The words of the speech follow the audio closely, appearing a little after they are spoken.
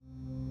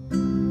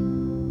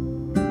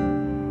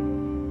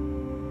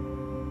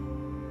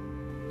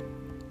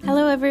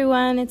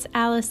everyone, it's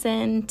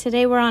Allison.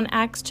 Today we're on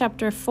Acts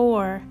chapter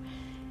 4.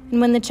 And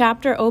when the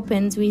chapter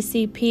opens, we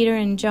see Peter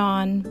and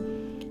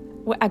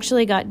John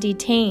actually got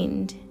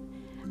detained.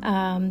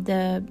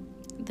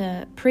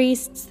 The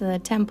priests, the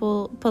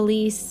temple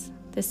police,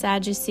 the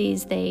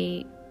Sadducees,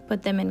 they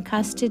put them in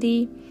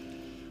custody.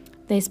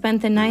 They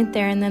spent the night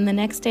there, and then the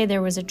next day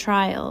there was a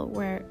trial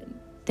where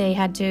they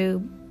had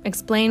to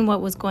explain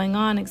what was going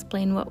on,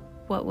 explain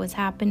what was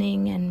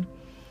happening, and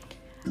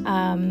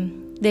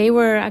they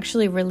were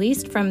actually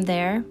released from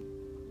there.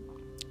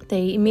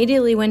 They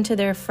immediately went to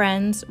their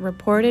friends,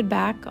 reported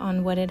back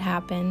on what had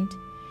happened,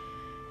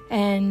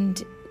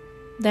 and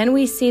then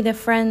we see the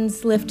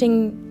friends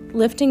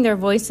lifting their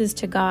voices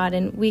to God,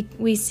 and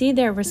we see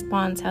their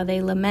response, how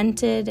they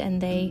lamented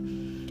and they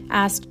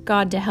asked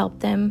God to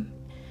help them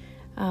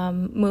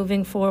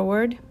moving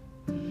forward.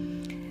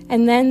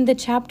 And then the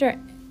chapter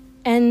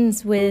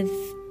ends with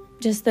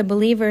just the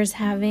believers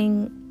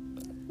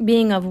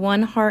being of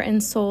one heart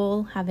and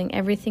soul, having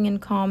everything in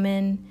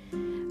common,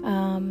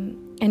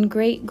 and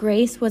great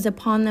grace was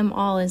upon them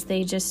all as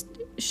they just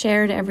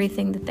shared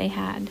everything that they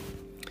had.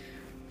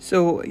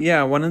 So,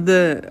 one of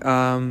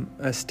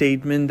the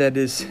statement that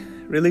is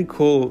really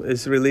cool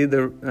is really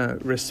the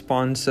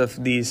response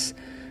of these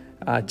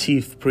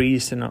chief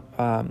priests and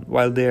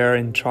while they are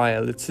in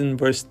trial. It's in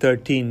verse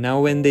 13.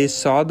 Now when they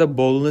saw the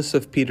boldness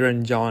of Peter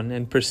and John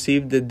and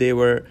perceived that they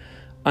were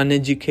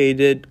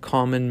uneducated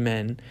common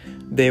men,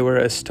 they were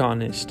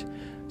astonished.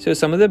 So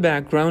some of the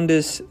background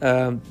is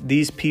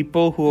these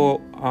people who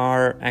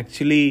are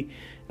actually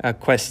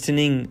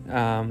questioning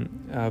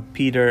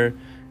Peter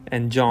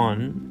and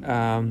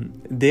John,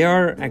 they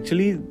are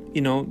actually,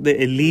 the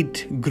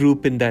elite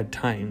group in that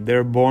time.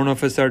 They're born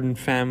of a certain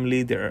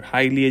family. They're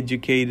highly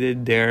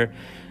educated. They're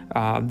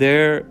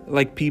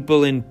like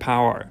people in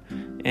power,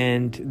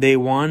 and they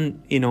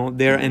want,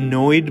 they're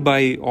annoyed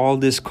by all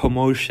these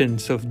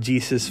commotions of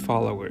Jesus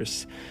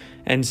followers.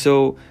 And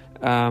so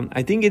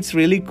I think it's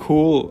really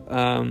cool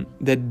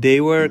that they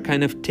were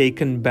kind of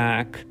taken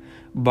back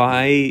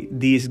by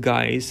these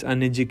guys,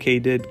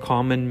 uneducated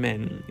common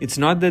men. It's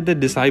not that the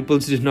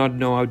disciples did not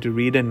know how to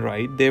read and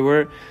write. They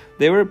were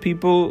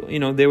people,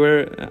 they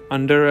were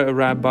under a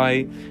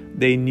rabbi.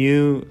 They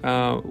knew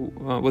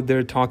what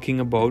they're talking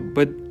about,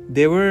 but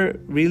they were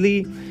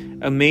really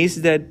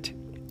amazed that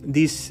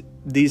this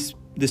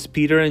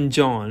Peter and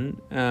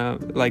John,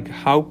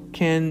 how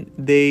can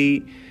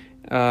they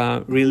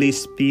really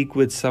speak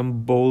with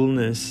some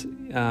boldness,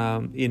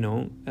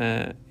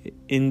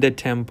 in the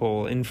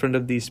temple, in front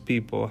of these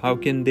people? How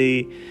can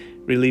they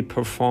really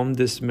perform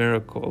this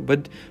miracle?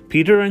 But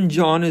Peter and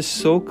John is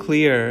so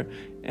clear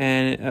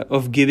and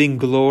of giving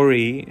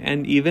glory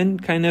and even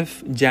kind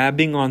of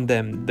jabbing on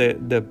them.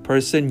 The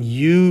person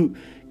you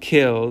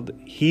killed,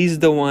 he's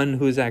the one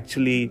who's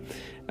actually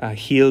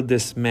healed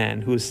this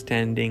man who's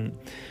standing.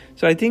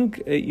 So I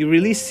think you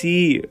really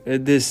see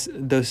this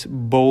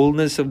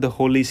boldness of the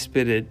Holy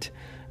Spirit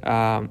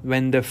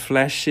when the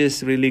flesh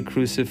is really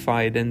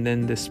crucified and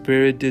then the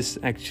Spirit is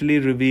actually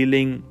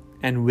revealing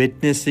and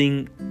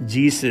witnessing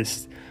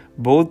Jesus,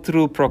 both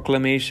through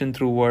proclamation,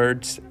 through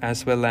words,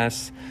 as well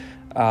as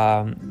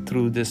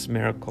through this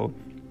miracle.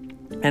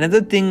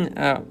 Another thing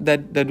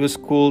that was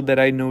cool that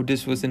I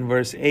noticed was in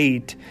verse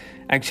 8.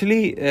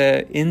 Actually,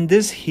 in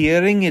this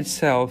hearing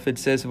itself, it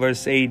says,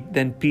 verse 8,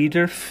 then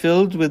Peter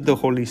filled with the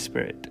Holy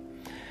Spirit.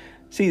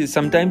 See,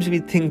 sometimes we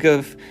think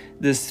of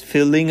this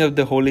filling of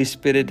the Holy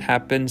Spirit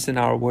happens in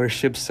our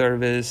worship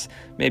service,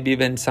 maybe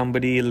when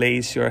somebody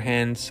lays your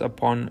hands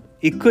upon.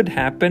 It could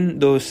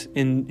happen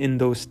in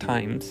those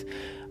times.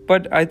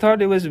 But I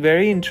thought it was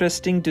very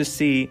interesting to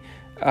see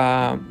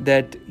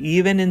that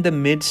even in the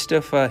midst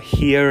of a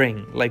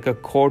hearing, like a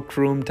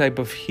courtroom type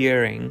of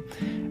hearing,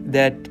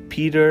 that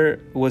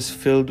Peter was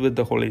filled with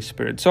the Holy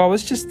Spirit. So I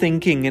was just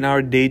thinking in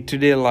our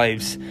day-to-day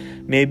lives,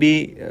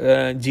 maybe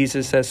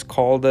Jesus has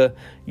called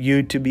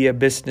you to be a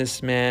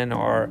businessman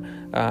or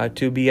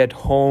to be at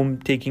home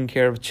taking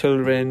care of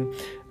children,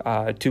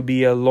 to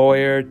be a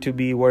lawyer, to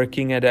be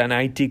working at an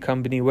IT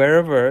company,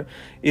 wherever.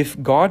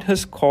 If God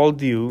has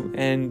called you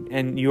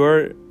and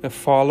you're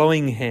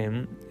following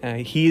Him,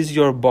 He is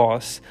your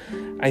boss,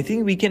 I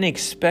think we can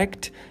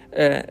expect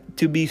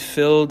to be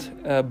filled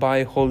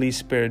by Holy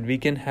Spirit. We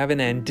can have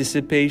an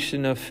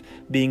anticipation of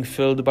being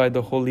filled by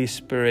the Holy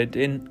Spirit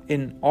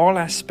in all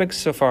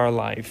aspects of our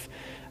life,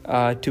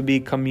 to be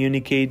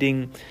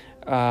communicating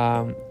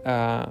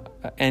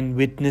and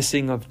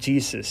witnessing of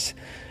Jesus.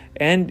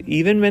 And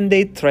even when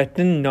they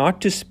threaten not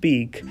to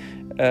speak,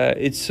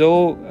 it's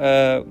so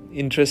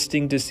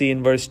interesting to see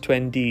in verse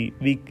 20,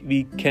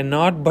 we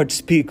cannot but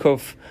speak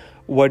of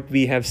what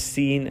we have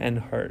seen and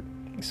heard.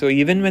 So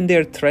even when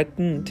they're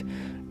threatened,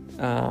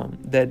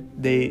 that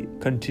they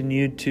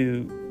continue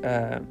to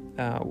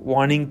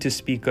wanting to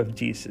speak of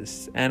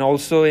Jesus. And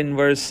also in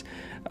verse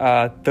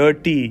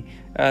 30,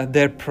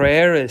 their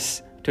prayer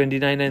is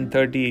 29 and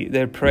 30.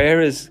 Their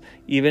prayer is,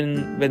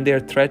 even when they're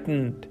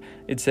threatened,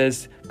 it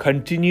says,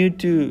 continue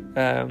to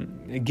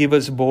give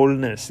us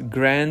boldness,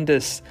 grant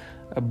us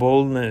a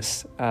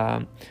boldness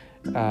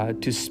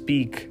to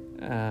speak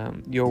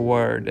your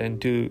word,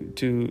 and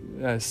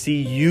to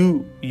see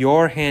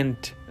your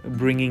hand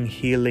bringing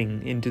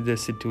healing into the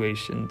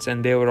situations,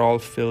 and they were all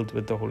filled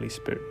with the Holy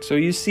Spirit. So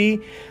you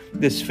see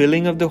this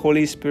filling of the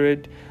Holy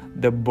Spirit,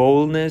 the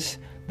boldness,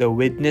 the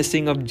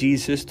witnessing of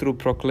Jesus through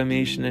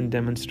proclamation and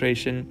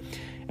demonstration,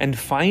 and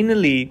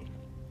finally,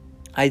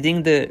 I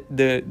think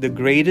the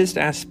greatest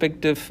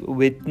aspect of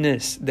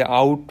witness, the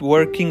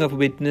outworking of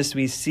witness,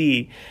 we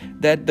see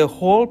that the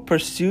whole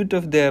pursuit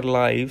of their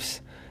lives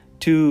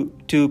to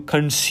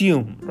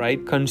consume,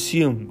 right?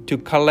 Consume, to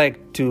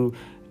collect, to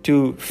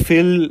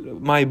fill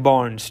my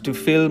bonds, to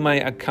fill my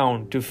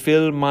account, to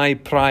fill my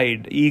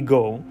pride,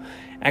 ego.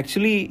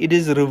 Actually, it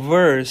is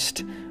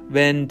reversed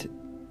when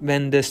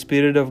the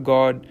Spirit of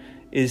God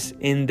is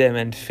in them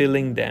and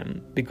filling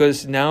them,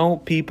 because now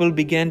people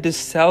began to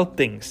sell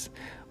things.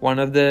 One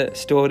of the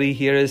story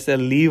here is the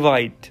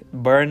Levite,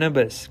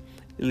 Barnabas.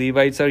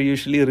 Levites are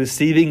usually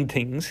receiving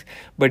things,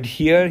 but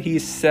here he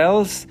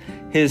sells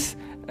his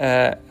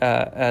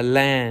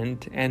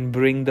land and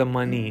bring the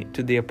money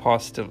to the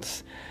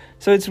apostles.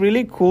 So it's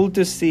really cool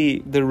to see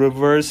the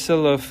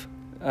reversal of,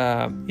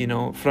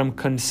 from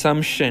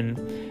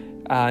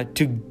consumption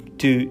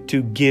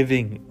to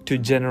giving, to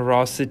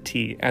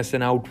generosity as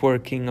an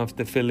outworking of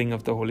the filling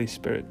of the Holy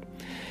Spirit.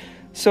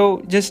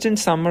 So just in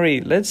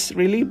summary, let's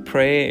really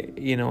pray,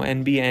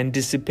 and be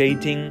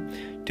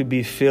anticipating to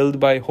be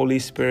filled by Holy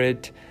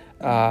Spirit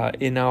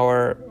in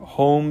our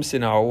homes,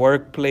 in our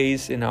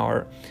workplace, in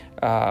our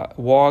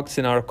walks,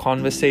 in our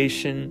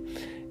conversation,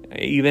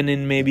 even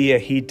in maybe a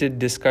heated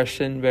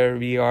discussion where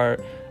we are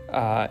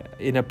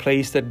in a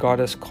place that God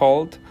has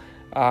called.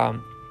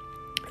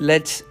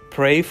 Let's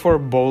pray for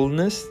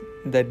boldness,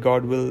 that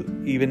God will,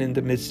 even in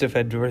the midst of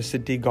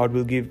adversity, God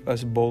will give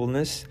us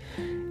boldness.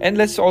 And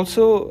let's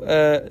also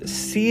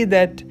see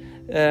that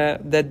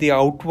the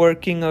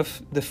outworking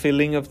of the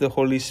filling of the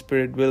Holy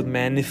Spirit will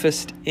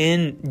manifest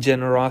in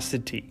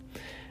generosity,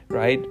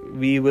 right?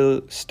 We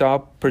will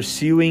stop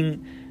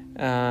pursuing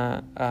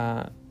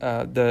the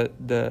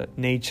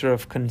nature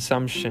of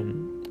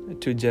consumption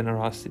to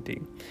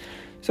generosity.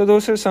 So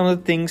those are some of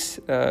the things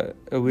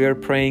we are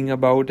praying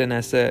about, and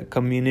as a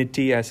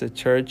community, as a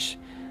church,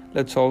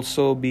 let's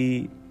also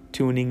be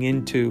tuning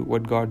into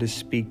what God is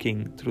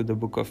speaking through the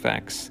book of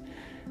Acts.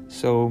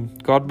 So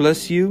God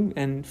bless you,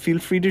 and feel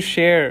free to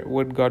share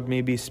what God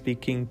may be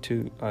speaking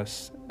to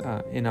us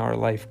in our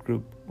life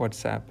group,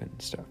 WhatsApp and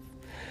stuff.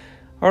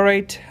 All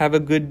right, have a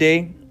good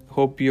day.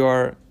 Hope you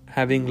are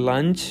having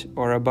lunch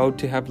or about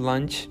to have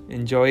lunch.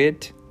 Enjoy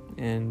it,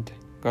 and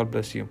God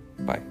bless you.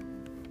 Bye.